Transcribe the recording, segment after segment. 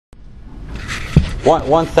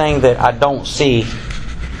One thing that I don't see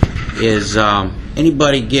is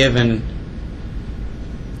anybody giving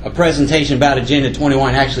a presentation about Agenda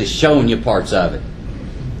 21 actually showing you parts of it.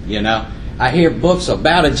 You know, I hear books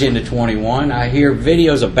about Agenda 21, I hear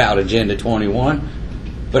videos about Agenda 21,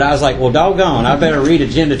 but I was like, well, doggone, I better read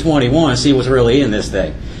Agenda 21 and see what's really in this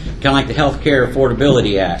thing. Kind of like the Healthcare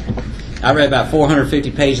Affordability Act. I read about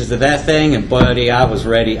 450 pages of that thing, and buddy, I was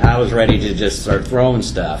ready to just start throwing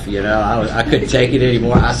stuff. You know, I couldn't take it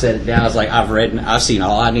anymore. I set it down. I was like, I've seen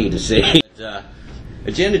all I need to see.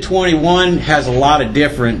 Agenda 21 has a lot of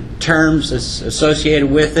different terms associated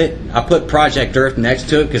with it. I put Project Earth next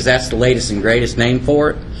to it because that's the latest and greatest name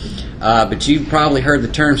for it. But you've probably heard the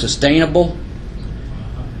term sustainable.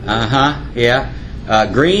 Yeah.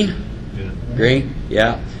 Green? Yeah. Green,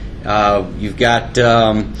 yeah. You've got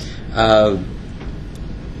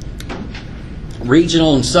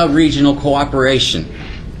regional and sub-regional cooperation.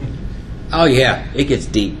 Oh yeah, it gets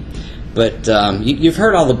deep. But you've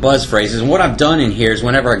heard all the buzz phrases, and what I've done in here is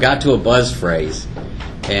whenever I got to a buzz phrase,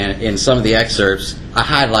 and in some of the excerpts, I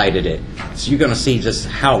highlighted it. So you're going to see just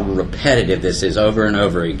how repetitive this is over and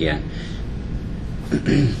over again.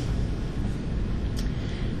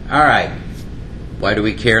 All right. Why do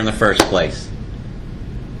we care in the first place?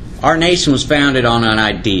 Our nation was founded on an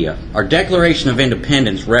idea. Our Declaration of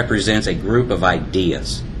Independence represents a group of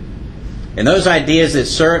ideas. And those ideas that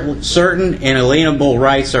certain inalienable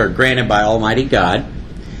rights are granted by Almighty God,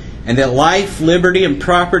 and that life, liberty, and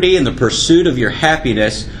property and the pursuit of your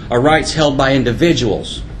happiness are rights held by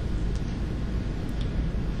individuals.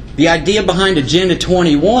 The idea behind Agenda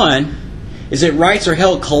 21 is that rights are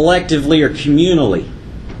held collectively or communally,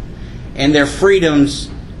 and their freedoms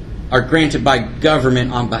are granted by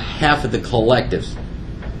government on behalf of the collectives.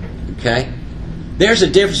 Okay? There's a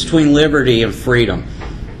difference between liberty and freedom.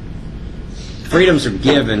 Freedoms are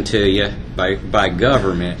given to you by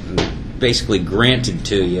government, and basically granted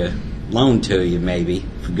to you, loaned to you maybe,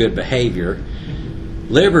 for good behavior.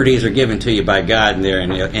 Liberties are given to you by God, and they're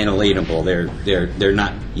inalienable. They're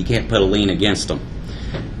not. You can't put a lien against them.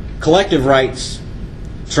 Collective rights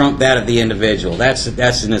trump that of the individual.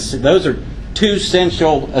 Those are two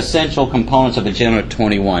essential components of Agenda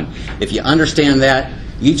 21. If you understand that,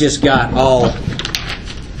 you just got all,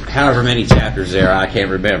 however many chapters there, I can't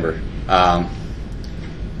remember.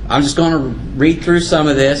 I'm just going to read through some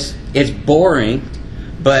of this. It's boring,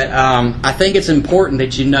 but I think it's important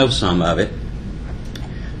that you know some of it.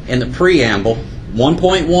 In the preamble,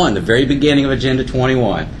 1.1, the very beginning of Agenda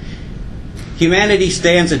 21, humanity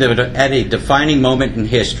stands at a defining moment in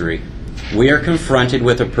history. We are confronted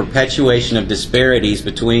with a perpetuation of disparities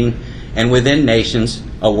between and within nations,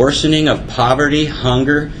 a worsening of poverty,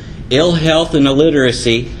 hunger, ill health, and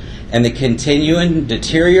illiteracy, and the continuing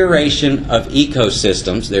deterioration of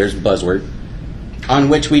ecosystems, there's buzzword, on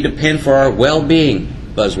which we depend for our well-being,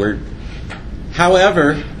 buzzword.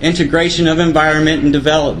 However, integration of environment and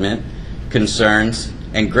development concerns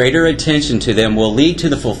and greater attention to them will lead to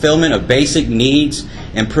the fulfillment of basic needs,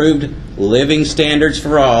 improved living standards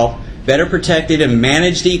for all, better protected and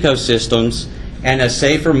managed ecosystems, and a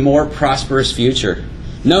safer, more prosperous future.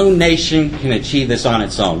 No nation can achieve this on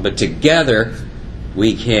its own, but together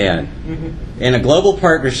we can. In a global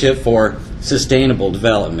partnership for sustainable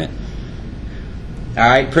development. All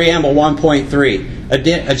right, Preamble 1.3.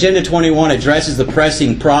 Agenda 21 addresses the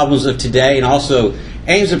pressing problems of today and also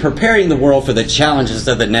aims at preparing the world for the challenges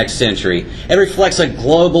of the next century. It reflects a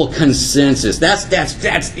global consensus. That's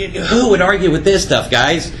who would argue with this stuff,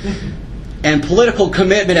 guys? And political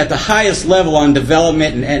commitment at the highest level on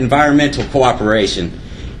development and environmental cooperation.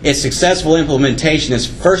 Its successful implementation is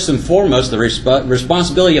first and foremost the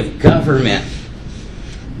responsibility of government.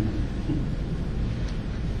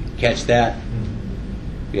 Catch that?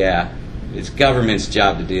 Yeah. It's government's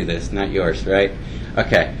job to do this, not yours, right?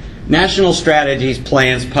 Okay. National strategies,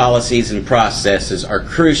 plans, policies, and processes are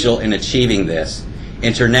crucial in achieving this.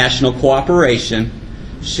 International cooperation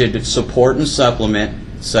should support and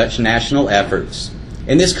supplement such national efforts.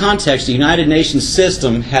 In this context, the United Nations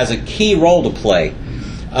system has a key role to play.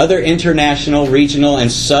 Other international, regional, and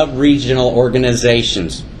sub-regional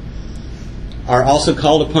organizations are also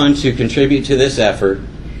called upon to contribute to this effort.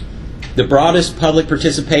 The broadest public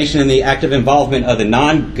participation in the active involvement of the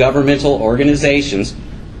non-governmental organizations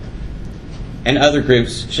and other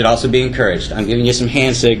groups should also be encouraged. I'm giving you some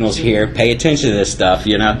hand signals here. Pay attention to this stuff,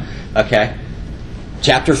 you know. Okay.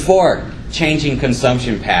 Chapter 4, changing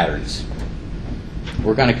consumption patterns.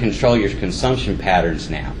 We're going to control your consumption patterns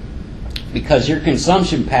now, because your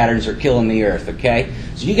consumption patterns are killing the earth, okay?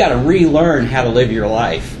 So you got to relearn how to live your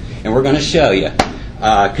life, and we're going to show you.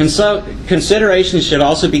 Consideration should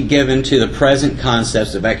also be given to the present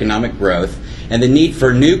concepts of economic growth and the need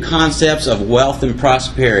for new concepts of wealth and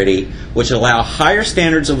prosperity, which allow higher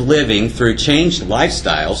standards of living through changed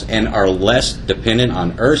lifestyles and are less dependent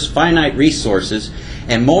on Earth's finite resources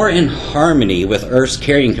and more in harmony with Earth's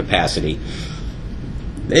carrying capacity.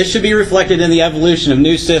 This should be reflected in the evolution of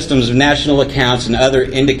new systems of national accounts and other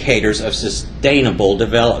indicators of sustainable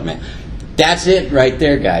development. That's it right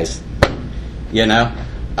there, guys. You know,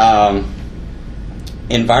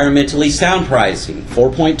 environmentally sound pricing,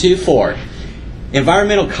 4.24.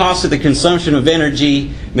 Environmental costs of the consumption of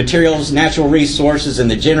energy, materials, natural resources, and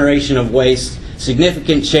the generation of waste.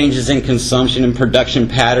 Significant changes in consumption and production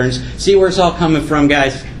patterns. See where it's all coming from,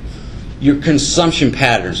 guys? Your consumption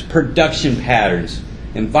patterns, production patterns,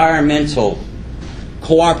 environmental,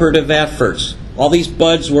 cooperative efforts. All these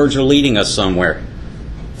buzzwords are leading us somewhere.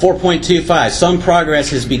 4.25. Some progress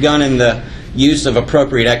has begun in the use of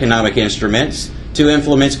appropriate economic instruments to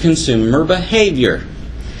influence consumer behavior.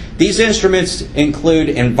 These instruments include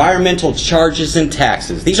environmental charges and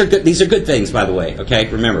taxes. These are good things, by the way. Okay,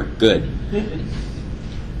 remember, good.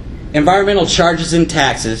 Environmental charges and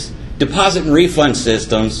taxes, deposit and refund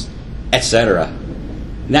systems, etc.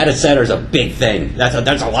 And that etc. is a big thing. That's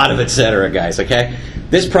a lot of etc., guys. Okay,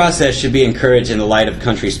 this process should be encouraged in the light of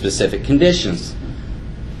country-specific conditions.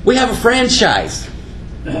 We have a franchise.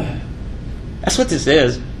 That's what this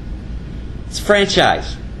is. It's a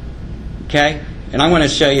franchise. Okay? And I'm going to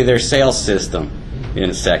show you their sales system in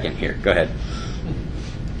a second here. Go ahead.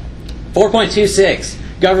 4.26.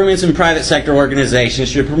 Governments and private sector organizations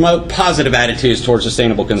should promote positive attitudes towards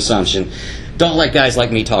sustainable consumption. Don't let guys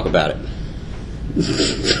like me talk about it.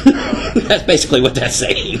 That's basically what that's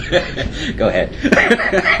saying. Go ahead.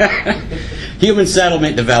 Human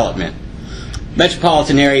settlement development.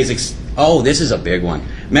 Metropolitan areas... Oh, this is a big one.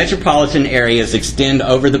 Metropolitan areas extend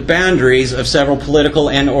over the boundaries of several political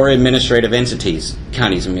and or administrative entities,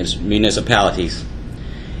 counties and municipalities.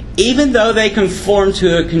 Even though they conform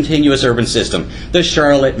to a continuous urban system, the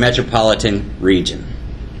Charlotte metropolitan region,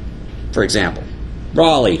 for example,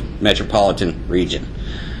 Raleigh metropolitan region.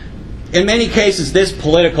 In many cases, this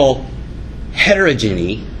political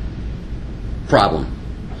heterogeneity problem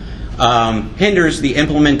hinders the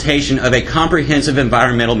implementation of a comprehensive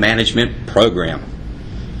environmental management program.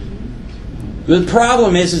 The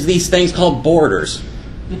problem is these things called borders.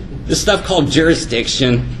 This stuff called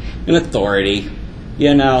jurisdiction and authority.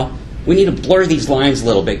 You know, we need to blur these lines a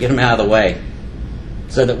little bit, get them out of the way,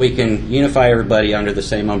 so that we can unify everybody under the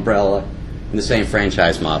same umbrella and the same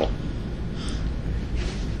franchise model.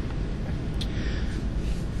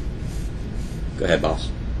 Go ahead, boss.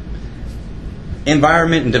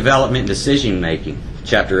 Environment and Development Decision Making,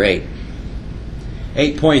 Chapter 8.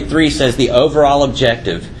 8.3 says the overall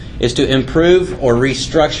objective is to improve or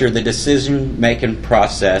restructure the decision-making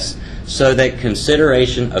process so that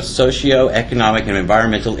consideration of socio-economic and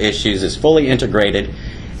environmental issues is fully integrated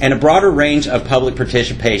and a broader range of public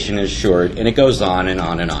participation is assured, and it goes on and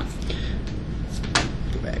on and on.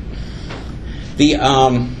 Go back. The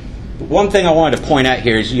one thing I wanted to point out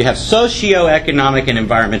here is you have socio-economic and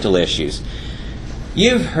environmental issues.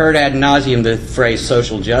 You've heard ad nauseum the phrase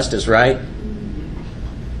social justice, right?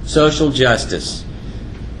 Social justice.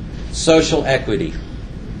 Social equity.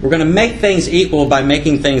 We're going to make things equal by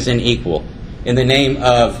making things unequal in the name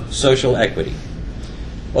of social equity.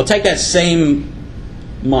 Well, take that same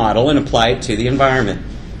model and apply it to the environment.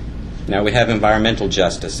 Now we have environmental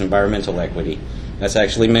justice, environmental equity. That's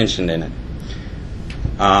actually mentioned in it.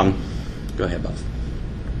 Go ahead, Bob.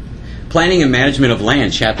 Planning and Management of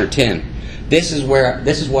Land, Chapter 10. This is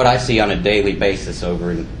what I see on a daily basis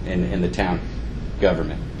over in the town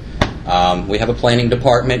government. We have a planning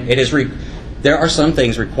department. There are some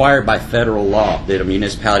things required by federal law that a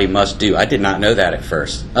municipality must do. I did not know that at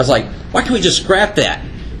first. I was like, why can't we just scrap that?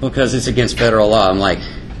 Because it's against federal law. I'm like,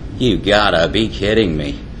 you gotta be kidding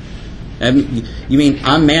me. You mean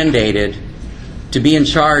I'm mandated to be in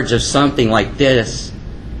charge of something like this,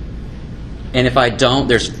 and if I don't,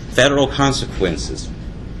 there's federal consequences.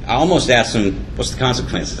 I almost asked them, what's the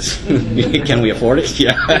consequences? Can we afford it?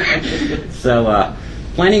 Yeah. So,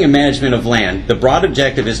 planning and management of land. The broad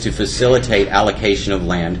objective is to facilitate allocation of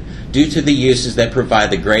land due to the uses that provide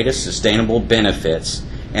the greatest sustainable benefits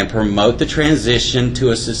and promote the transition to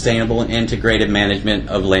a sustainable and integrated management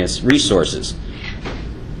of land resources.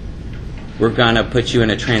 We're going to put you in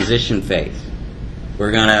a transition phase.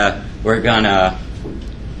 We're gonna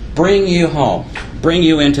bring you home, bring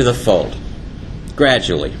you into the fold.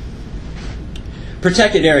 Gradually.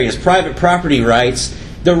 Protected areas, private property rights,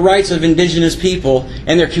 the rights of indigenous people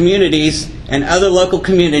and their communities and other local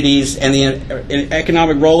communities, and the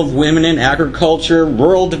economic role of women in agriculture,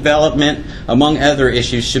 rural development, among other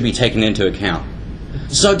issues, should be taken into account.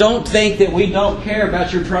 So don't think that we don't care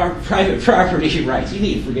about your private property rights. You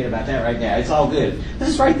need to forget about that right now. It's all good. This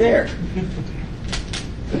is right there.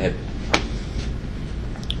 Go ahead.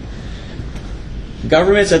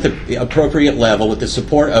 Governments at the appropriate level, with the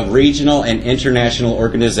support of regional and international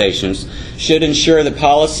organizations, should ensure that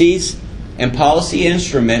policies and policy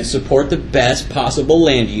instruments support the best possible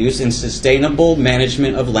land use and sustainable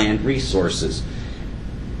management of land resources.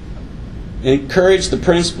 Encourage the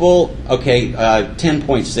principle,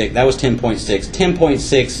 10.6, that was 10.6.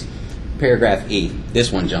 10.6, paragraph E.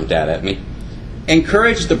 This one jumped out at me.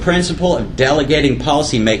 Encourage the principle of delegating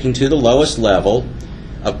policymaking to the lowest level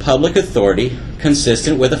of public authority,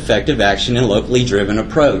 consistent with effective action and locally driven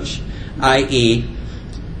approach, i.e.,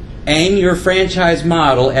 aim your franchise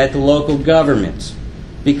model at the local governments,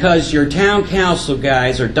 because your town council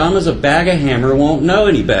guys are dumb as a bag of hammer, won't know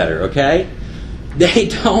any better, okay? They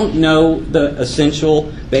don't know the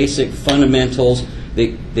essential, basic fundamentals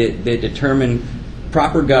that determine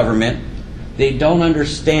proper government. They don't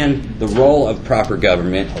understand the role of proper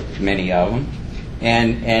government, many of them.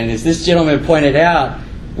 And as this gentleman pointed out,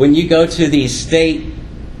 when you go to these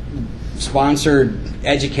state-sponsored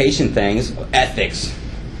education things, ethics,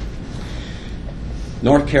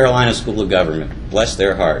 North Carolina School of Government, bless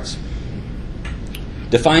their hearts,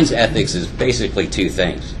 defines ethics as basically two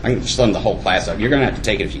things. I can sum the whole class up. You're going to have to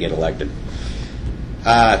take it if you get elected.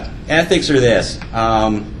 Ethics are this.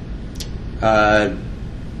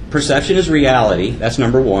 Perception is reality. That's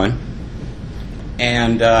number one.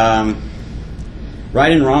 And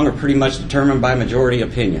right and wrong are pretty much determined by majority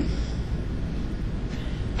opinion.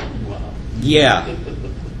 Wow. Yeah,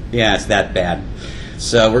 it's that bad.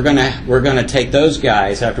 So we're gonna take those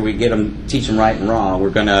guys after we teach them right and wrong. We're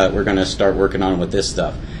gonna start working on with this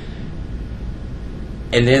stuff,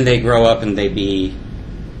 and then they grow up and they be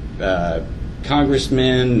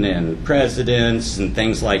congressmen and presidents and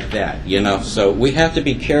things like that. So we have to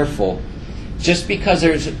be careful. Just because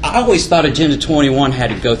I always thought Agenda 21 had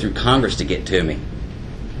to go through Congress to get to me.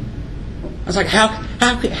 I was like,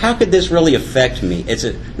 how could this really affect me?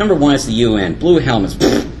 Number one, it's the UN. Blue helmets.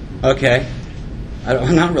 Okay.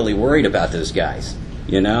 I'm not really worried about those guys,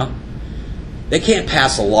 They can't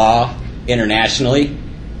pass a law internationally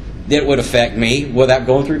that would affect me without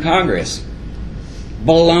going through Congress.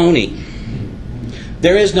 Baloney.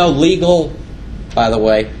 There is no legal, by the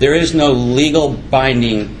way,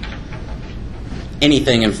 binding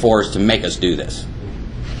anything enforced to make us do this.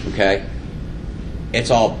 Okay?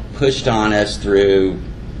 It's all pushed on us through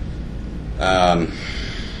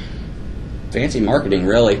fancy marketing,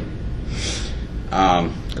 really.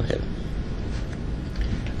 Go ahead.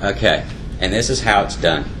 Okay, and this is how it's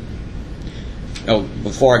done. Oh,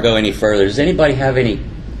 before I go any further, does anybody have any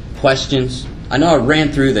questions? I know I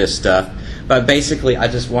ran through this stuff, but basically I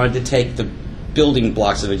just wanted to take the building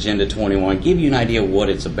blocks of Agenda 21, give you an idea of what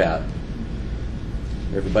it's about.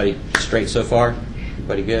 Everybody straight so far?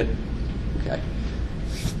 Everybody good? Okay.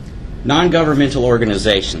 Non-governmental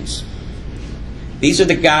organizations. These are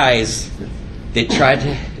the guys that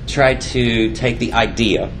try to take the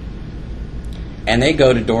idea, and they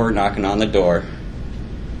go to door knocking on the door.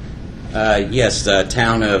 Yes,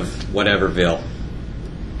 town of whateverville.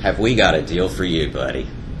 Have we got a deal for you, buddy?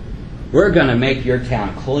 We're going to make your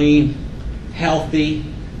town clean, healthy.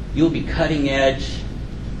 You'll be cutting edge,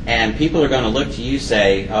 and people are going to look to you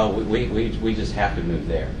say, "Oh, we just have to move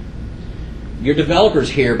there." Your developers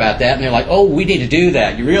hear about that, and they're like, "Oh, we need to do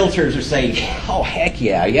that." Your realtors are saying, "Oh, heck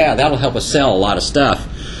yeah, that'll help us sell a lot of stuff."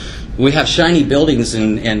 We have shiny buildings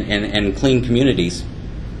and clean communities.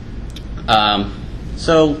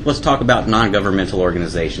 So let's talk about non-governmental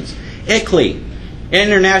organizations. ICLEI,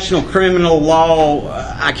 International Criminal Law.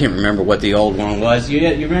 I can't remember what the old one was. You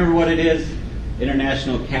remember what it is?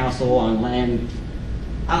 International Council on Land.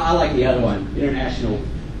 I like the other one. International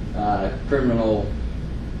Criminal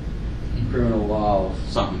Law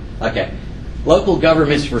something. Okay. Local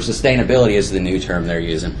Governments for Sustainability is the new term they're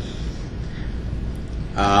using.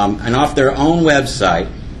 And off their own website,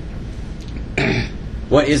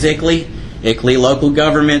 what is ICLEI? ICLEI, Local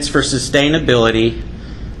Governments for Sustainability,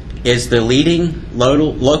 is the leading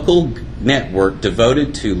local network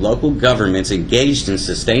devoted to local governments engaged in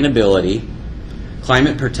sustainability,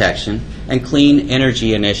 climate protection, and clean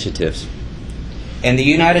energy initiatives. In the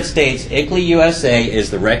United States, ICLEI USA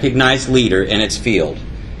is the recognized leader in its field,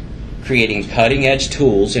 creating cutting-edge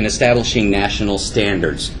tools and establishing national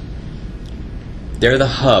standards. They're the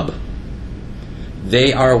hub.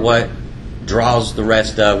 They are what draws the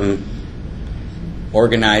rest of them,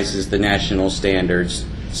 organizes the national standards,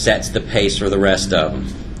 sets the pace for the rest of them.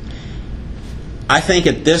 I think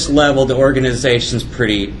at this level, the organization's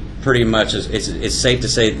pretty much, it's safe to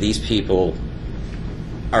say that these people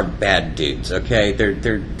are bad dudes. Okay,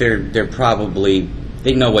 they're probably,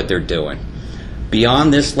 they know what they're doing.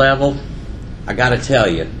 Beyond this level, I got to tell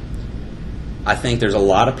you, I think there's a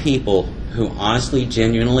lot of people who honestly,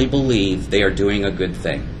 genuinely believe they are doing a good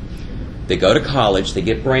thing. They go to college, they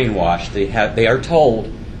get brainwashed, they are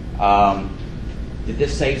told that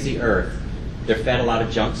this saves the earth. They're fed a lot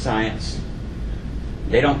of junk science.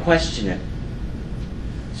 They don't question it.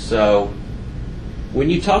 So when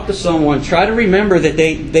you talk to someone, try to remember that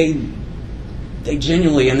they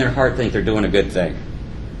genuinely in their heart think they're doing a good thing.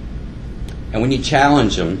 And when you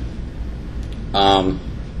challenge them,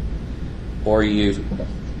 or you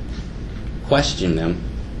question them,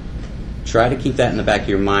 try to keep that in the back of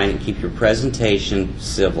your mind and keep your presentation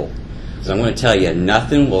civil. Because I'm going to tell you,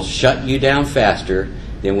 nothing will shut you down faster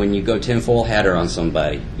than when you go tinfoil hatter on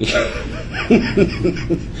somebody.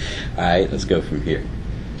 All right, let's go from here.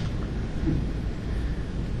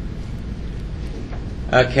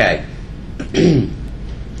 Okay.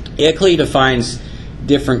 ICLEI defines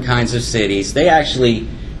different kinds of cities. They actually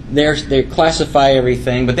they classify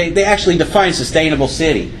everything, but they actually define sustainable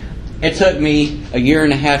city. It took me a year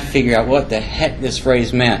and a half to figure out what the heck this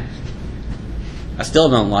phrase meant. I still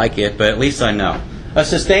don't like it, but at least I know. A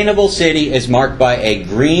sustainable city is marked by a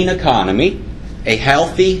green economy, a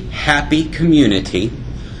healthy, happy community,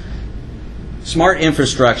 smart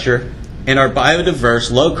infrastructure, and are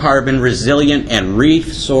biodiverse, low carbon, resilient, and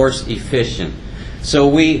resource efficient. So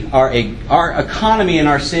our economy in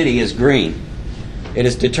our city is green. It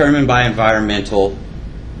is determined by environmental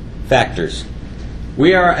factors.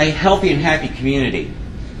 We are a healthy and happy community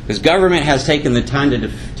because government has taken the time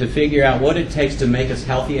to figure out what it takes to make us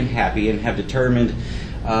healthy and happy and have determined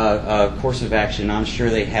a course of action. I'm sure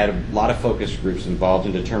they had a lot of focus groups involved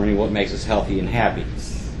in determining what makes us healthy and happy.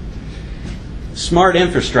 Smart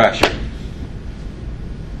infrastructure.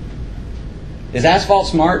 Is asphalt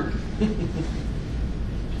smart?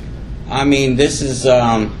 I mean, this is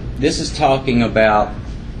talking about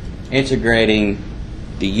integrating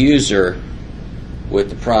the user with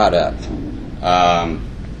the product.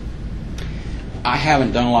 I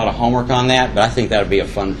haven't done a lot of homework on that, but I think that would be a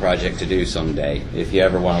fun project to do someday. If you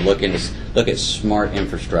ever want to look at smart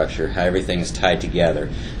infrastructure, how everything is tied together,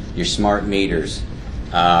 your smart meters.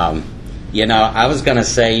 I was going to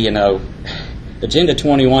say, Agenda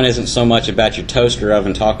 21 isn't so much about your toaster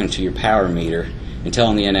oven talking to your power meter and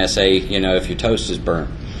telling the NSA, if your toast is burnt.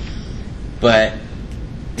 But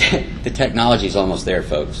the technology is almost there,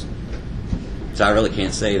 folks. So I really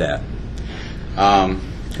can't say that.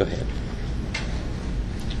 Go ahead.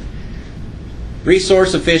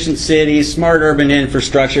 Resource efficient cities, smart urban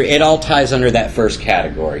infrastructure, it all ties under that first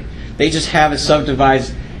category. They just have it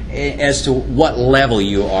subdivided as to what level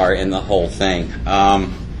you are in the whole thing.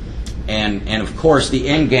 And of course, the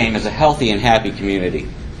end game is a healthy and happy community.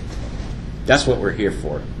 That's what we're here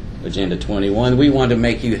for, Agenda 21. We want to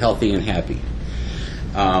make you healthy and happy.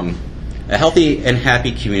 A healthy and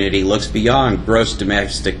happy community looks beyond gross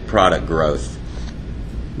domestic product growth.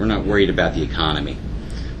 We're not worried about the economy.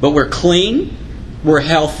 But we're clean, we're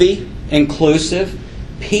healthy, inclusive,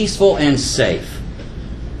 peaceful, and safe.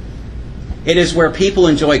 It is where people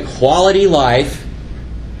enjoy quality life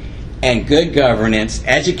and good governance,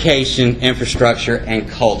 education, infrastructure, and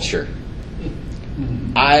culture.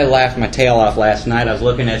 I laughed my tail off last night. I was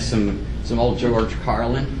looking at some old George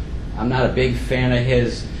Carlin. I'm not a big fan of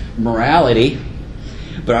his morality,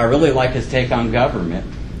 but I really like his take on government.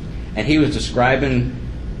 And he was describing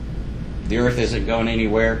the earth isn't going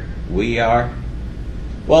anywhere, we are.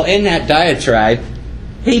 Well, in that diatribe,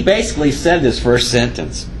 he basically said this first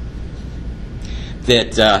sentence,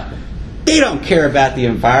 that they don't care about the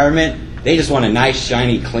environment, they just want a nice,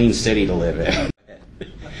 shiny, clean city to live in.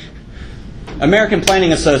 American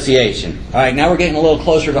Planning Association. All right, now we're getting a little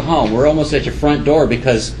closer to home. We're almost at your front door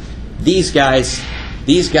because these guys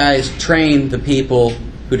train the people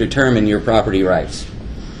who determine your property rights.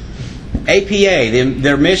 APA,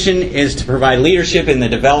 their mission is to provide leadership in the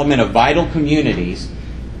development of vital communities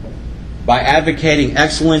by advocating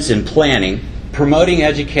excellence in planning, promoting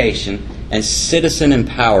education, and citizen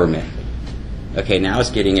empowerment. Okay, now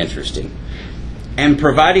it's getting interesting. And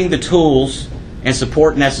providing the tools and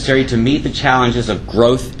support necessary to meet the challenges of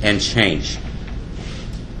growth and change.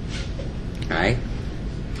 All right?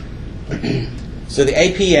 So the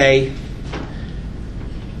APA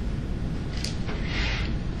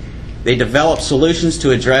They develop solutions to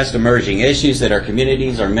address emerging issues that our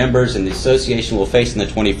communities, our members, and the association will face in the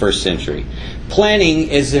 21st century. Planning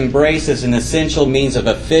is embraced as an essential means of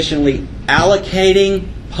efficiently allocating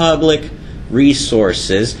public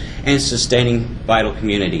resources and sustaining vital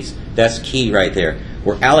communities. That's key right there.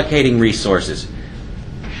 We're allocating resources.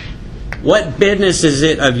 What business is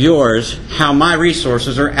it of yours how my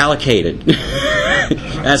resources are allocated?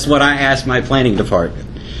 That's what I ask my planning department.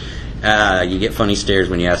 You get funny stares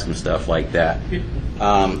when you ask them stuff like that.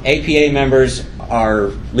 APA members are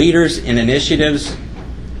leaders in initiatives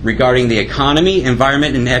regarding the economy,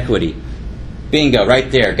 environment, and equity. Bingo, right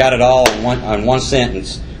there. Got it all on one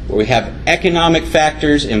sentence. Where we have economic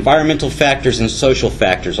factors, environmental factors, and social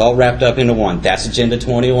factors all wrapped up into one. That's Agenda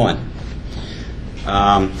 21.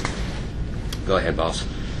 Go ahead, boss.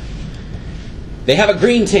 They have a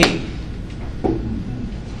green team.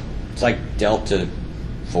 It's like Delta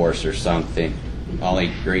Force or something,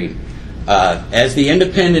 only green. As the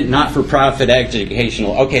independent, not-for-profit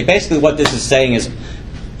educational... Okay, basically what this is saying is,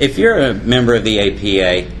 if you're a member of the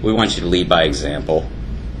APA, we want you to lead by example.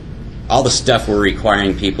 All the stuff we're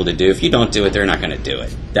requiring people to do, if you don't do it, they're not going to do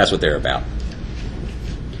it. That's what they're about.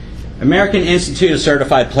 American Institute of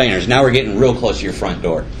Certified Planners. Now we're getting real close to your front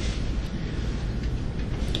door.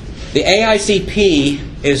 The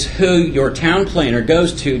AICP is who your town planner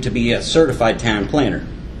goes to be a certified town planner.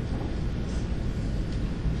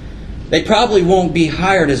 They probably won't be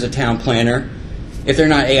hired as a town planner if they're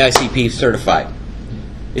not AICP certified.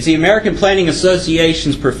 It's the American Planning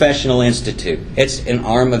Association's Professional Institute. It's an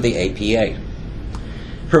arm of the APA,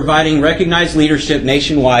 providing recognized leadership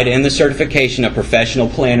nationwide in the certification of professional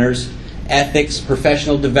planners, ethics,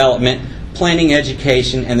 professional development, planning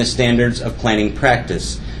education, and the standards of planning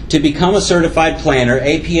practice. To become a certified planner,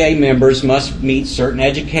 APA members must meet certain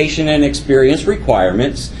education and experience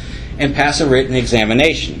requirements and pass a written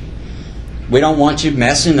examination. We don't want you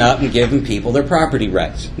messing up and giving people their property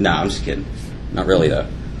rights. No, I'm just kidding. Not really, though.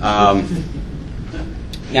 Now,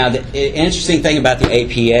 the interesting thing about the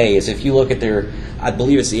APA is if you look at their, I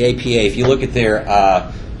believe it's the APA, if you look at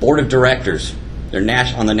their board of directors, they're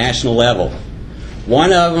on the national level.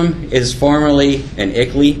 One of them is formerly an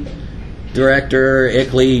ICLEI director,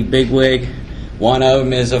 ICLEI bigwig. One of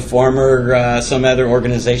them is a former some other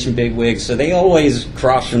organization bigwig. So they always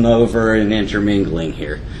crossing over and intermingling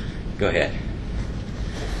here. Go ahead.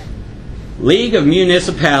 League of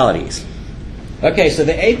Municipalities. Okay, so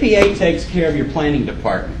the APA takes care of your planning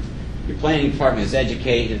department. Your planning department is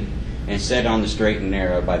educated and set on the straight and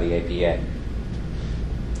narrow by the APA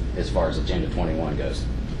as far as Agenda 21 goes.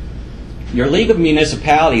 Your League of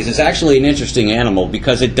Municipalities is actually an interesting animal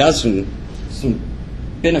because it does some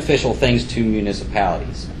beneficial things to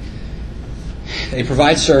municipalities. They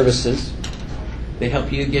provide services. They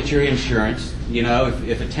help you get your insurance. You know,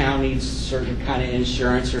 if a town needs certain kind of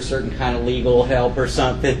insurance or certain kind of legal help or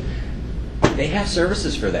something, they have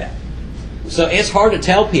services for that. So it's hard to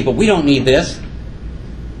tell people, we don't need this.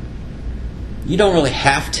 You don't really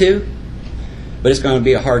have to, but it's going to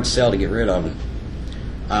be a hard sell to get rid of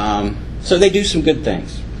them. So they do some good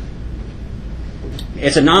things.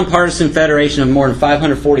 It's a nonpartisan federation of more than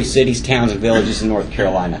 540 cities, towns, and villages in North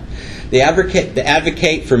Carolina. They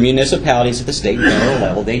advocate for municipalities at the state and federal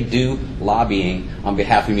level. They do lobbying on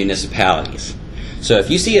behalf of municipalities. So if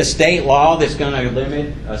you see a state law that's going to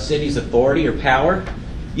limit a city's authority or power,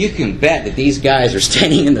 you can bet that these guys are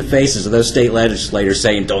standing in the faces of those state legislators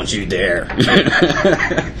saying, "Don't you dare."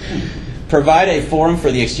 Provide a forum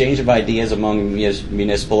for the exchange of ideas among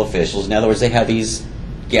municipal officials. In other words, they have these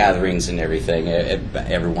gatherings and everything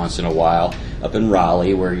every once in a while up in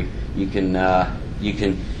Raleigh where you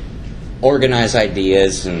can organize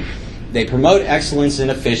ideas, and they promote excellence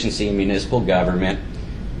and efficiency in municipal government.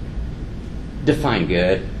 Define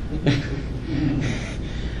good.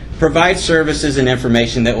 Provide services and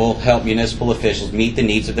information that will help municipal officials meet the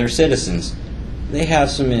needs of their citizens. They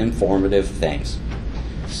have some informative things.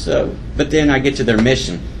 So, but then I get to their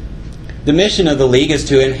mission. The mission of the League is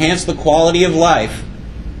to enhance the quality of life.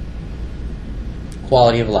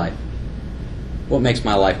 Quality of life. What makes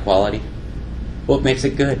my life quality? What makes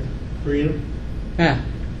it good? Freedom. Yeah.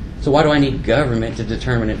 So why do I need government to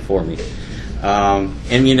determine it for me?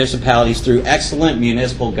 In municipalities through excellent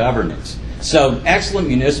municipal governance. So excellent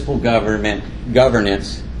municipal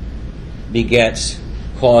governance begets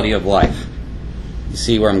quality of life. You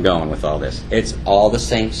see where I'm going with all this. It's all the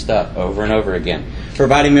same stuff over and over again.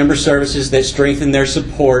 Providing member services that strengthen their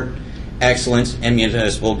support, excellence, in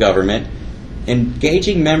municipal government.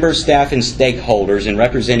 Engaging members, staff, and stakeholders in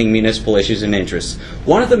representing municipal issues and interests.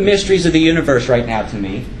 One of the mysteries of the universe right now to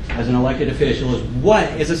me, as an elected official, is what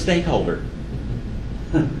is a stakeholder?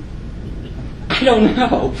 I don't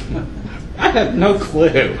know. I have no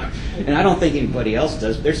clue. And I don't think anybody else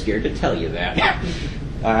does. They're scared to tell you that.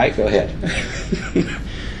 All right, go ahead.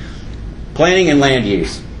 Planning and land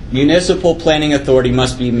use. Municipal planning authority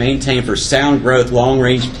must be maintained for sound growth,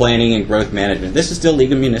 long-range planning, and growth management. This is still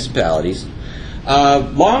League of Municipalities.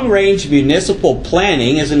 Long-range municipal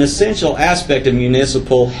planning is an essential aspect of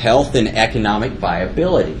municipal health and economic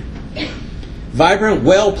viability. Vibrant,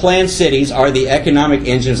 well-planned cities are the economic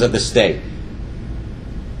engines of the state.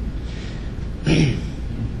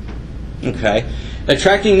 Okay.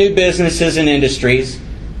 Attracting new businesses and industries.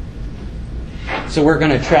 So we're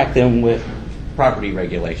going to attract them with property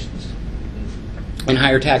regulations and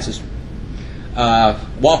higher taxes,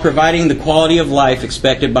 while providing the quality of life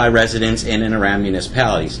expected by residents in and around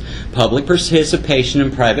municipalities. Public participation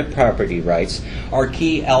in private property rights are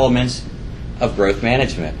key elements of growth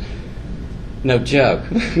management. No joke.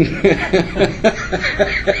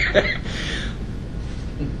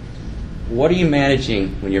 What are you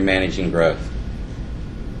managing when you're managing growth?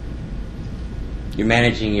 You're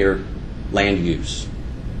managing your land use.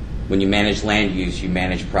 When you manage land use, you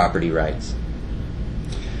manage property rights.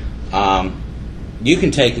 You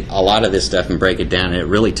can take a lot of this stuff and break it down, and it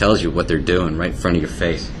really tells you what they're doing right in front of your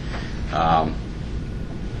face.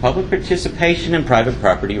 Public participation in private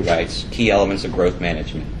property rights, key elements of growth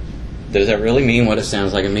management. Does that really mean what it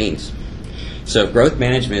sounds like it means? So if growth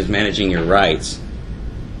management is managing your rights,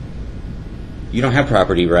 you don't have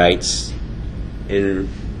property rights. Then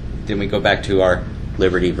we go back to our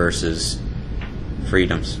liberty versus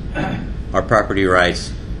freedoms. Our property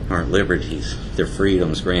rights aren't liberties. They're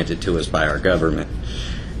freedoms granted to us by our government.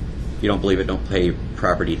 If you don't believe it, don't pay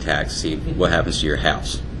property tax. See what happens to your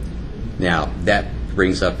house. Now, that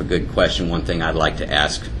brings up a good question. One thing I'd like to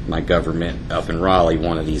ask my government up in Raleigh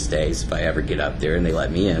one of these days, if I ever get up there and they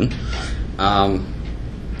let me in,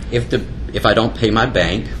 if I don't pay my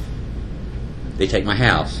bank, they take my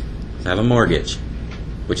house. I have a mortgage,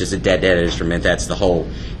 which is a debt instrument. That's the whole,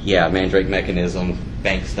 Mandrake mechanism,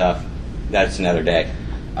 bank stuff. That's another day.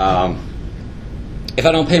 If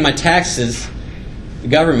I don't pay my taxes, the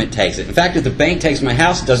government takes it. In fact, if the bank takes my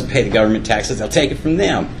house and doesn't pay the government taxes, they'll take it from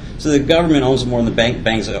them. So the government owns it more than the bank.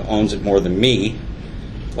 Banks owns it more than me.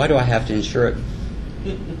 Why do I have to insure it?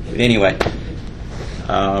 But anyway,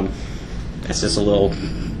 that's just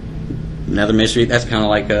another mystery. That's kind of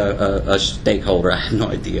like a stakeholder. I have no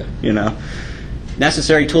idea,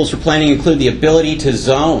 Necessary tools for planning include the ability to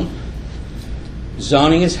zone.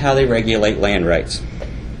 Zoning is how they regulate land rights.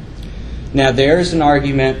 Now, there's an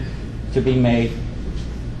argument to be made.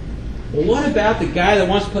 Well, what about the guy that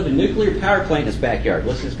wants to put a nuclear power plant in his backyard?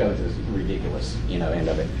 Let's just go to this ridiculous, end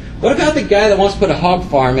of it. What about the guy that wants to put a hog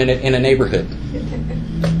farm in a neighborhood?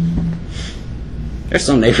 There's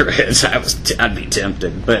some neighborhoods I'd be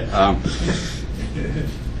tempted, but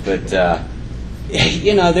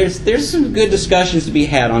there's some good discussions to be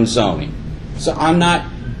had on zoning. So I'm not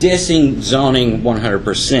dissing zoning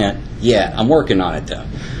 100% yet. I'm working on it though.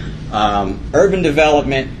 Urban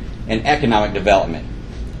development and economic development.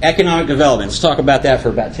 Economic development, let's talk about that for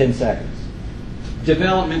about 10 seconds.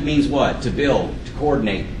 Development means what? To build, to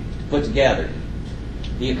coordinate, to put together.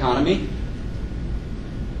 The economy?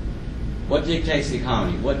 What dictates the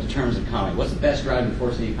economy? What determines the economy? What's the best driving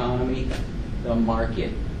force of the economy? The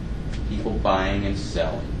market. People buying and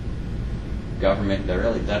selling. Government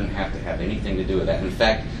really doesn't have to have anything to do with that. In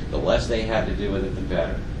fact, the less they have to do with it, the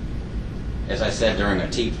better. As I said during a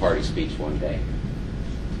Tea Party speech one day,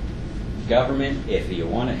 government, if you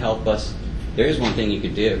want to help us, there's one thing you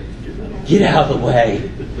could do. Get out of the way.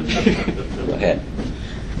 Go ahead.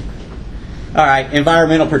 All right,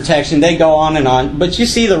 environmental protection, they go on and on. But you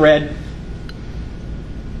see the red.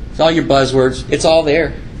 It's all your buzzwords. It's all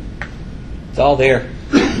there. It's all there.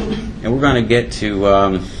 And we're going to get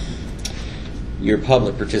to your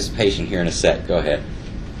public participation here in a sec. Go ahead.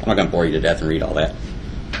 I'm not going to bore you to death and read all that.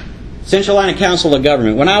 Central Line Council of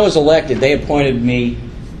Government. When I was elected, they appointed me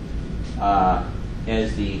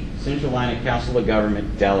as the Central Line Council of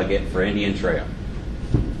Government delegate for Indian Trail.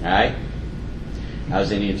 All right? I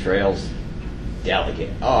was Indian Trail's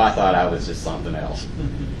delegate. Oh, I thought I was just something else.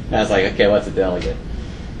 And I was like, okay, what's a delegate?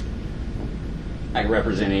 I can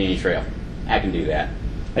represent Indian Trail. I can do that.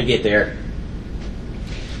 I get there.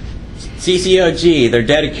 CCOG, they're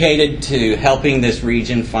dedicated to helping this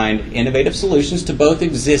region find innovative solutions to both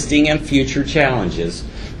existing and future challenges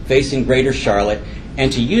facing Greater Charlotte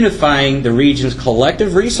and to unifying the region's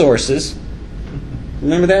collective resources,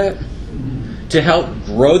 remember that? To help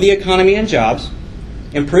grow the economy and jobs,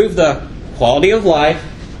 improve the quality of life,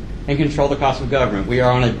 and control the cost of government. We are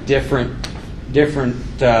on a different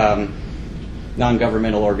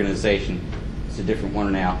non-governmental organization. It's a different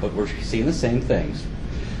one now, but we're seeing the same things.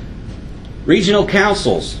 Regional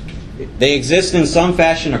councils. They exist in some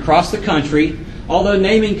fashion across the country, although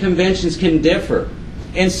naming conventions can differ.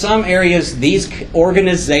 In some areas, these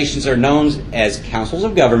organizations are known as councils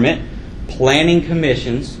of government, planning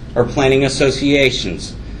commissions, or planning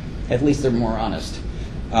associations. At least they're more honest.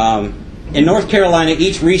 In North Carolina,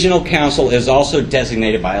 each regional council is also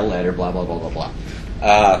designated by a letter, blah, blah, blah, blah,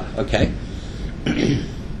 blah. Okay.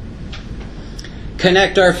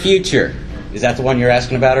 Connect Our Future. Is that the one you're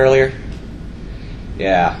asking about earlier?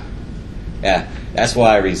 Yeah. Yeah. That's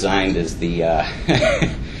why I resigned as the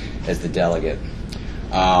as the delegate.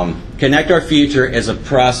 Connect Our Future is a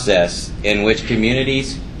process in which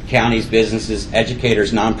communities, counties, businesses,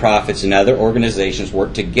 educators, nonprofits, and other organizations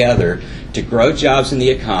work together to grow jobs in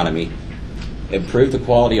the economy, improve the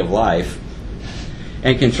quality of life,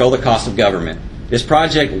 and control the cost of government. This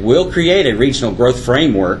project will create a regional growth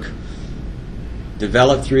framework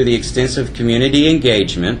developed through the extensive community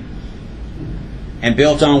engagement and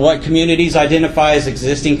built on what communities identify as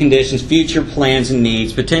existing conditions, future plans and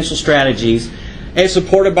needs, potential strategies, and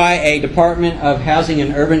supported by a Department of Housing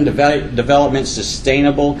and Urban Development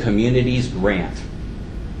Sustainable Communities Grant.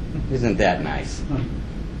 Isn't that nice?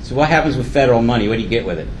 So what happens with federal money? What do you get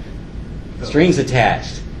with it? Strings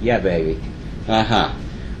attached. Yeah, baby.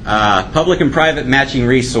 Public and private matching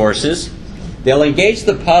resources. They'll engage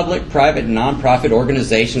the public, private, and nonprofit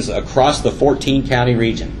organizations across the 14-county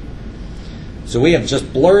region. So we have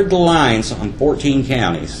just blurred the lines on 14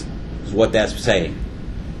 counties, is what that's saying.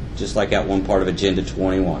 Just like that one part of Agenda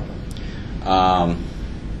 21.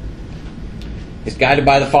 It's guided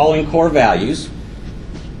by the following core values.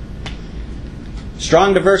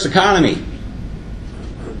 Strong, diverse economy.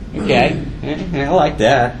 Okay, I like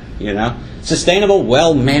that, you know. Sustainable,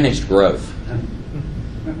 well-managed growth.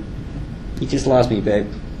 You just lost me, babe.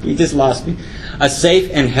 You just lost me. A safe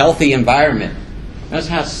and healthy environment. Notice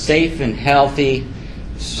how safe and healthy,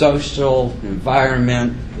 social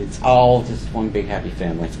environment, it's all just one big happy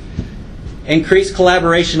family. Increase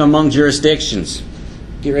collaboration among jurisdictions.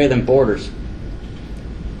 Get rid of them borders.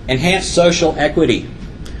 Enhance social equity.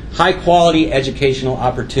 High quality educational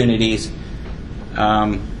opportunities.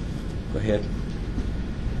 Go ahead.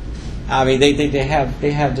 I mean, they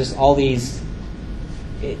have just all these.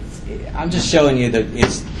 I'm just showing you that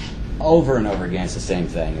it's over and over again. It's the same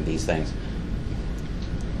thing in these things.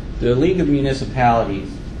 The League of Municipalities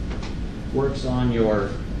works on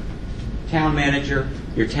your town manager,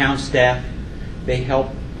 your town staff. They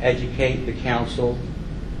help educate the council.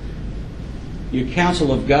 Your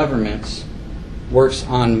Council of Governments works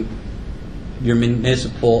on your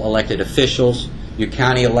municipal elected officials, your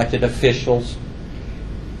county elected officials,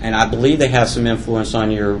 and I believe they have some influence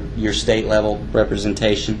on your state level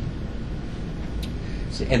representation.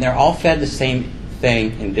 And they're all fed the same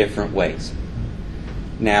thing in different ways.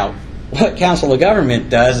 Now, what Council of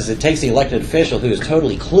Government does is it takes the elected official who is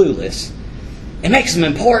totally clueless and makes them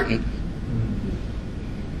important.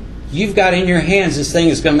 You've got in your hands this thing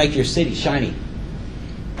that's going to make your city shiny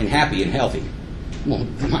and happy and healthy. Well,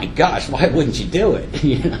 my gosh, why wouldn't you do it?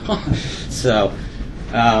 You know. So,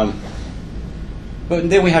 but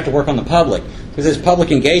then we have to work on the public because this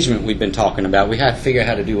public engagement we've been talking about. We have to figure out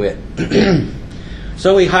how to do it.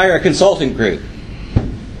 So we hire a consultant group.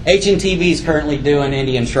 HNTV is currently doing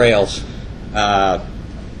Indian Trails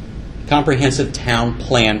comprehensive town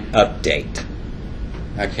plan update.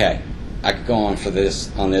 Okay, I could go on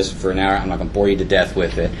this for an hour. I'm not going to bore you to death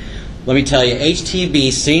with it. Let me tell you,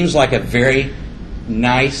 HTV seems like a very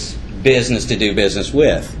nice business to do business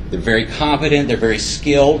with. They're very competent, they're very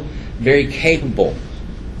skilled, very capable.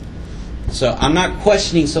 So I'm not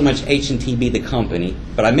questioning so much HNTV, the company,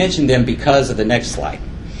 but I mentioned them because of the next slide.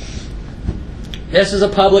 This is a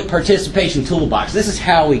public participation toolbox. This is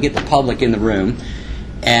how we get the public in the room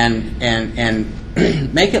and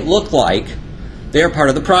make it look like they're part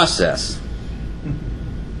of the process.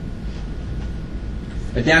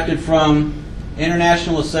 Adapted from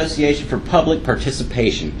International Association for Public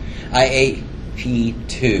Participation,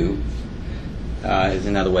 IAP2 is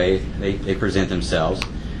another way they present themselves.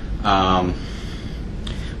 But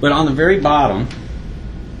on the very bottom,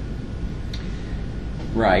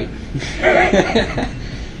 right,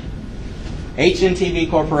 HNTV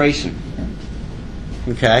Corporation.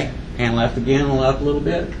 Okay, hand left again, up a little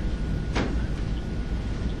bit.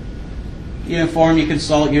 You inform, you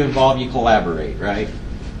consult, you involve, you collaborate, right?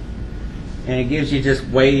 And it gives you just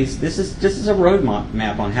ways. This is a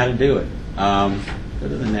roadmap on how to do it. Go to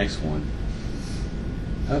the next one.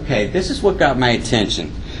 Okay, this is what got my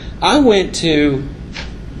attention. I went to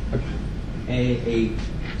a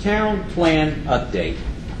town plan update.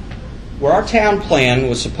 where our town plan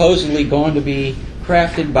was supposedly going to be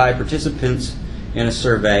crafted by participants in a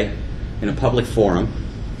survey in a public forum.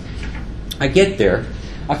 I get there,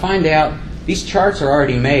 I find out these charts are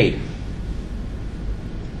already made.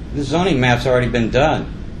 The zoning map's already been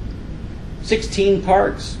done. 16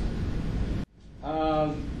 parks.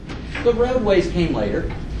 The roadways came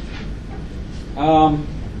later. And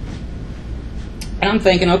I'm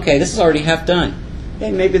thinking, okay, this is already half done.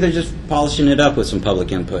 Hey, maybe they're just polishing it up with some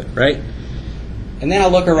public input, right? And then I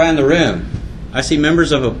look around the room. I see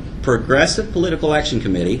members of a progressive political action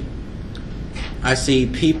committee. I see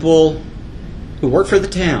people who work for the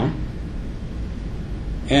town.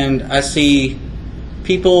 And I see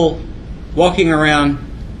people walking around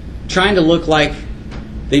trying to look like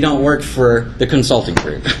they don't work for the consulting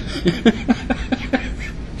group.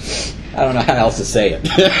 I don't know how else to say it.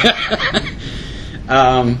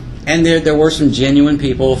 And there were some genuine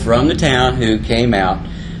people from the town who came out.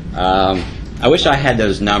 I wish I had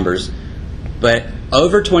those numbers, but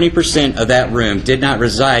over 20% of that room did not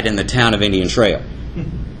reside in the town of Indian Trail.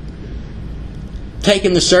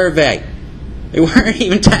 Taking the survey. They weren't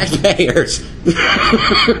even taxpayers.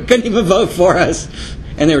 Couldn't even vote for us.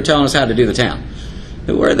 And they were telling us how to do the town.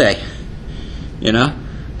 Who were they? You know?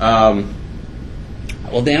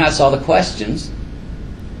 Well, then I saw the questions.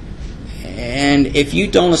 And if you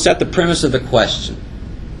don't accept the premise of the question,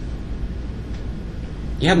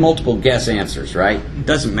 you have multiple guess answers, right? It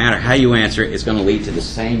doesn't matter how you answer it, it's going to lead to the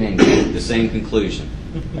same ending, the same conclusion.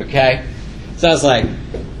 Okay? So I was like,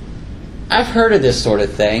 I've heard of this sort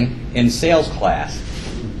of thing in sales class,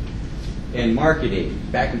 in marketing,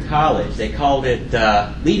 back in college. They called it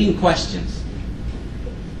leading questions.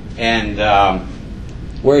 And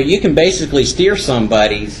where you can basically steer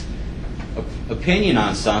somebody's opinion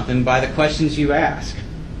on something by the questions you ask.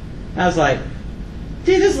 I was like,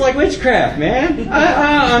 dude, this is like witchcraft, man.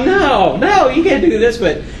 No, you can't do this.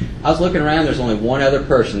 But I was looking around, there's only one other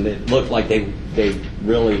person that looked like they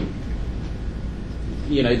really,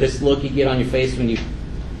 you know, this look you get on your face when you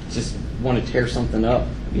just want to tear something up,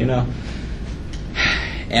 you know.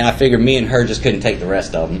 And I figured me and her just couldn't take the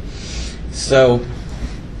rest of them. So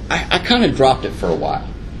I kind of dropped it for a while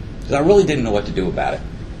because I really didn't know what to do about it.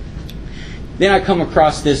 Then I come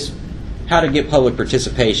across this how to get public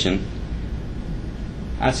participation.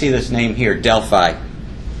 I see this name here, Delphi,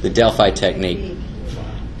 the Delphi technique.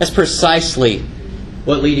 That's precisely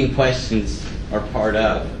what leading questions are part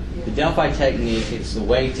of. The Delphi technique is the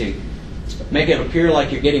way to make it appear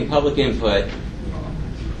like you're getting public input,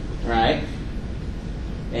 right?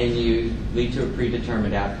 And you lead to a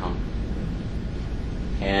predetermined outcome.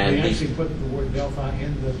 And they actually put the word Delphi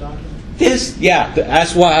in the document?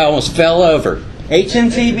 That's why I almost fell over.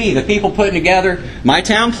 HNTB, the people putting together my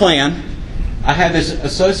town plan. I have this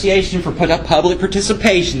association for public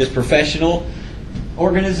participation, this professional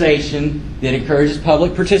organization that encourages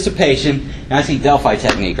public participation. And I see Delphi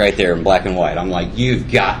technique right there in black and white. I'm like,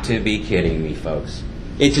 you've got to be kidding me, folks.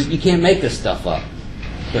 It's just, you can't make this stuff up.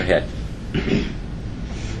 Go ahead.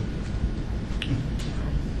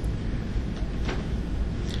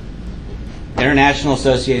 International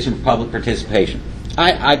Association for Public Participation.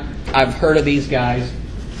 I've heard of these guys,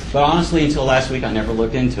 but honestly, until last week, I never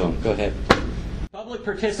looked into them. Go ahead. Public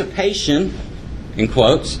participation, in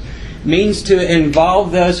quotes, means to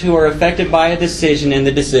involve those who are affected by a decision in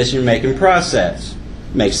the decision-making process.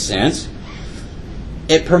 Makes sense.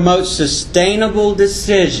 It promotes sustainable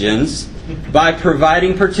decisions by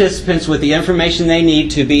providing participants with the information they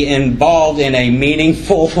need to be involved in a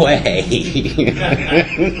meaningful way.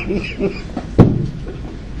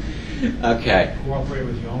 Okay. Cooperate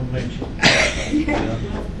with your own nature.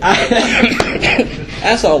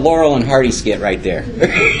 That's a Laurel and Hardy skit right there.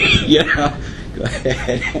 Yeah. Go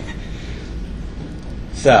ahead.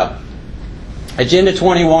 So, Agenda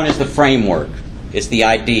 21 is the framework. It's the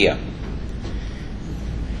idea.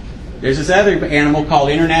 There's this other animal called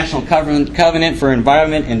International Covenant for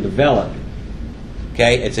Environment and Development.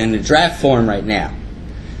 Okay, it's in the draft form right now.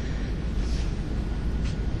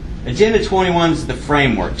 Agenda 21 is the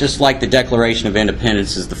framework, just like the Declaration of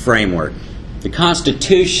Independence is the framework. The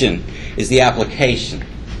Constitution is the application.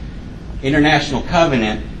 International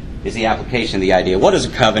Covenant is the application of the idea. What is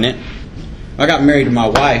a covenant? When I got married to my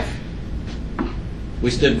wife,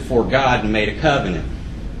 we stood before God and made a covenant.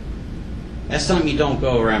 That's something you don't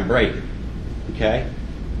go around breaking. Okay?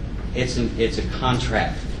 It's a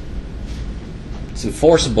contract. It's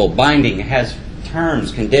enforceable, binding. It has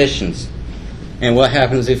terms, conditions. And what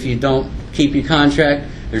happens if you don't keep your contract?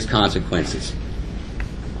 There's consequences.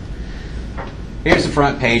 Here's the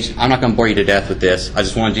front page. I'm not going to bore you to death with this. I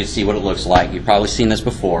just wanted you to see what it looks like. You've probably seen this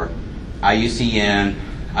before. IUCN,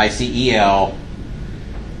 ICEL,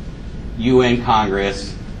 UN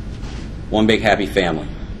Congress, one big happy family.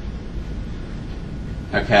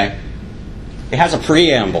 Okay? It has a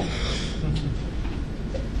preamble.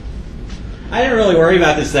 I didn't really worry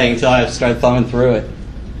about this thing until I started thumbing through it.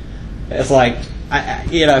 It's like,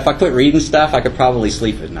 if I quit reading stuff, I could probably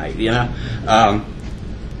sleep at night,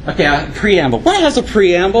 Okay, preamble. What has a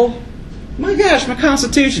preamble? My gosh, my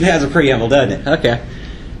Constitution has a preamble, doesn't it? Okay.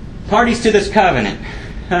 Parties to this covenant.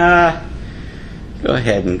 Go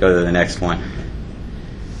ahead and go to the next one.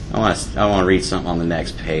 I want to read something on the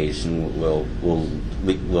next page, and we'll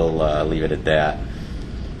leave it at that.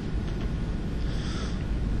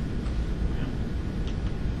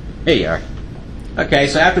 Here you are. Okay,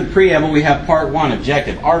 so after the preamble, we have Part 1,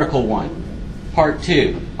 Objective, Article 1. Part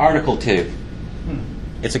 2, Article 2.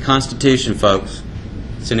 It's a constitution, folks.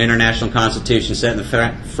 It's an international constitution set in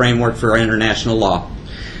the framework for international law.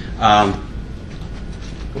 Go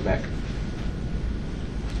back.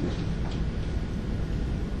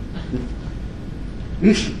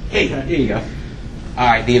 Here you go. All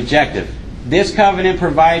right, the objective. This covenant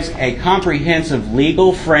provides a comprehensive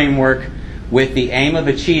legal framework with the aim of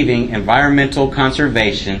achieving environmental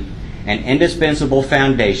conservation, an indispensable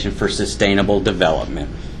foundation for sustainable development.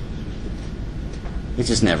 It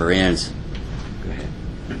just never ends. Go ahead.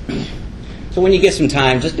 So when you get some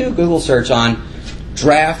time, just do a Google search on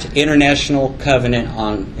Draft International Covenant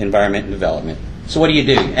on Environment and Development. So what do?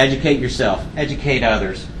 Educate yourself. Educate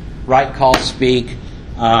others. Write, call, speak.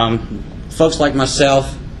 Folks like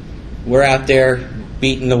myself, we're out there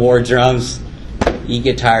beating the war drums. You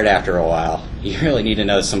get tired after a while. You really need to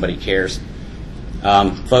know that somebody cares.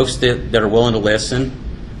 Folks that are willing to listen,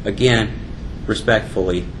 again,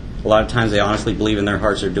 respectfully, a lot of times they honestly believe in their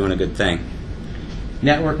hearts they're doing a good thing.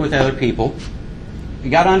 Network with other people.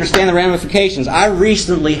 You got to understand the ramifications. I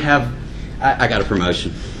recently have, I got a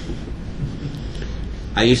promotion.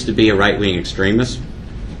 I used to be a right-wing extremist.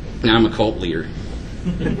 Now I'm a cult leader.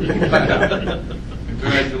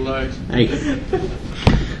 Congratulations. Thank you.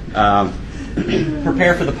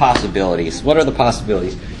 Prepare for the possibilities. What are the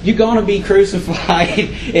possibilities? You're going to be crucified,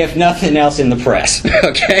 if nothing else, in the press.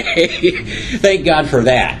 Okay? Thank God for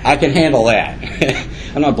that. I can handle that.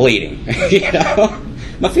 I'm not bleeding.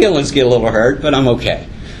 My feelings get a little hurt, but I'm okay.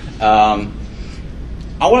 I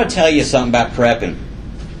want to tell you something about prepping.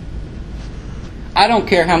 I don't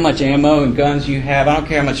care how much ammo and guns you have. I don't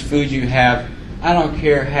care how much food you have. I don't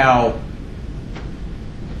care how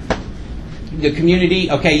the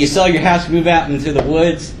community, okay, you sell your house, move out into the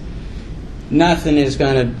woods. Nothing is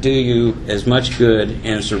going to do you as much good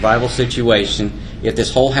in a survival situation if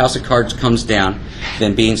this whole house of cards comes down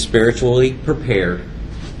than being spiritually prepared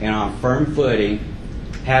and on firm footing,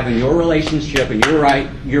 having your relationship and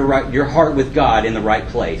your heart with God in the right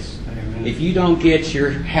place. Amen. If you don't get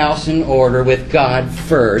your house in order with God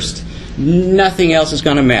first, nothing else is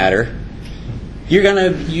going to matter. You're not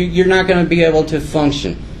going to be able to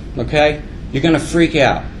function. Okay? You're going to freak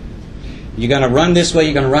out. You're going to run this way,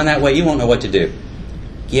 you're going to run that way, you won't know what to do.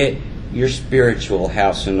 Get your spiritual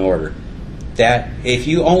house in order. That if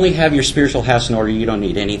you only have your spiritual house in order, you don't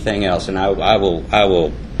need anything else, and I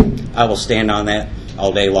will stand on that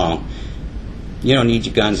all day long. You don't need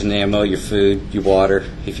your guns and ammo, your food, your water,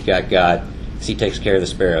 if you got God, because He takes care of the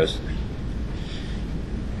sparrows.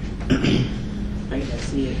 I think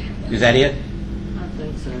that's it. Is that it? I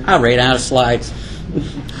think so. I ran out of slides.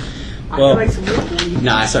 Well, I can make some more for you.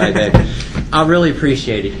 No, sorry, babe. I really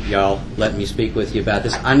appreciate it, y'all, letting me speak with you about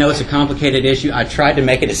this. I know it's a complicated issue. I tried to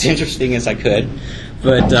make it as interesting as I could.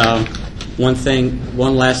 But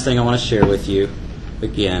one last thing I want to share with you,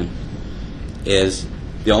 again, is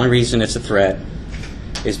the only reason it's a threat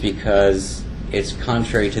is because it's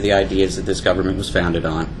contrary to the ideas that this government was founded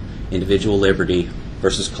on. Individual liberty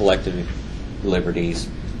versus collective liberties.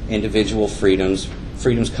 Individual freedoms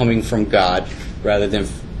coming from God rather than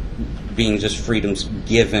being just freedoms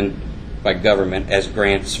given by government as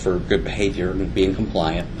grants for good behavior and being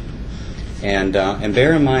compliant. And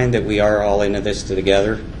bear in mind that we are all into this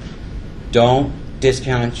together. Don't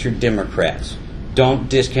discount your Democrats. Don't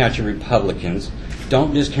discount your Republicans.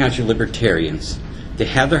 Don't discount your Libertarians. They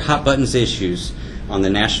have their hot buttons issues on the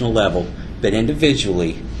national level, but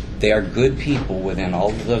individually, they are good people within all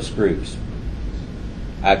of those groups.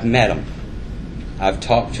 I've met them. I've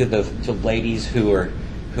talked to ladies who are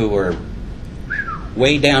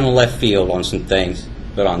way down in left field on some things.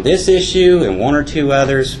 But on this issue and one or two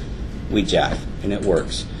others, we jive, and it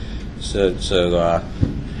works. So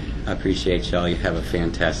I appreciate y'all. You have a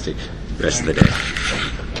fantastic rest of the day.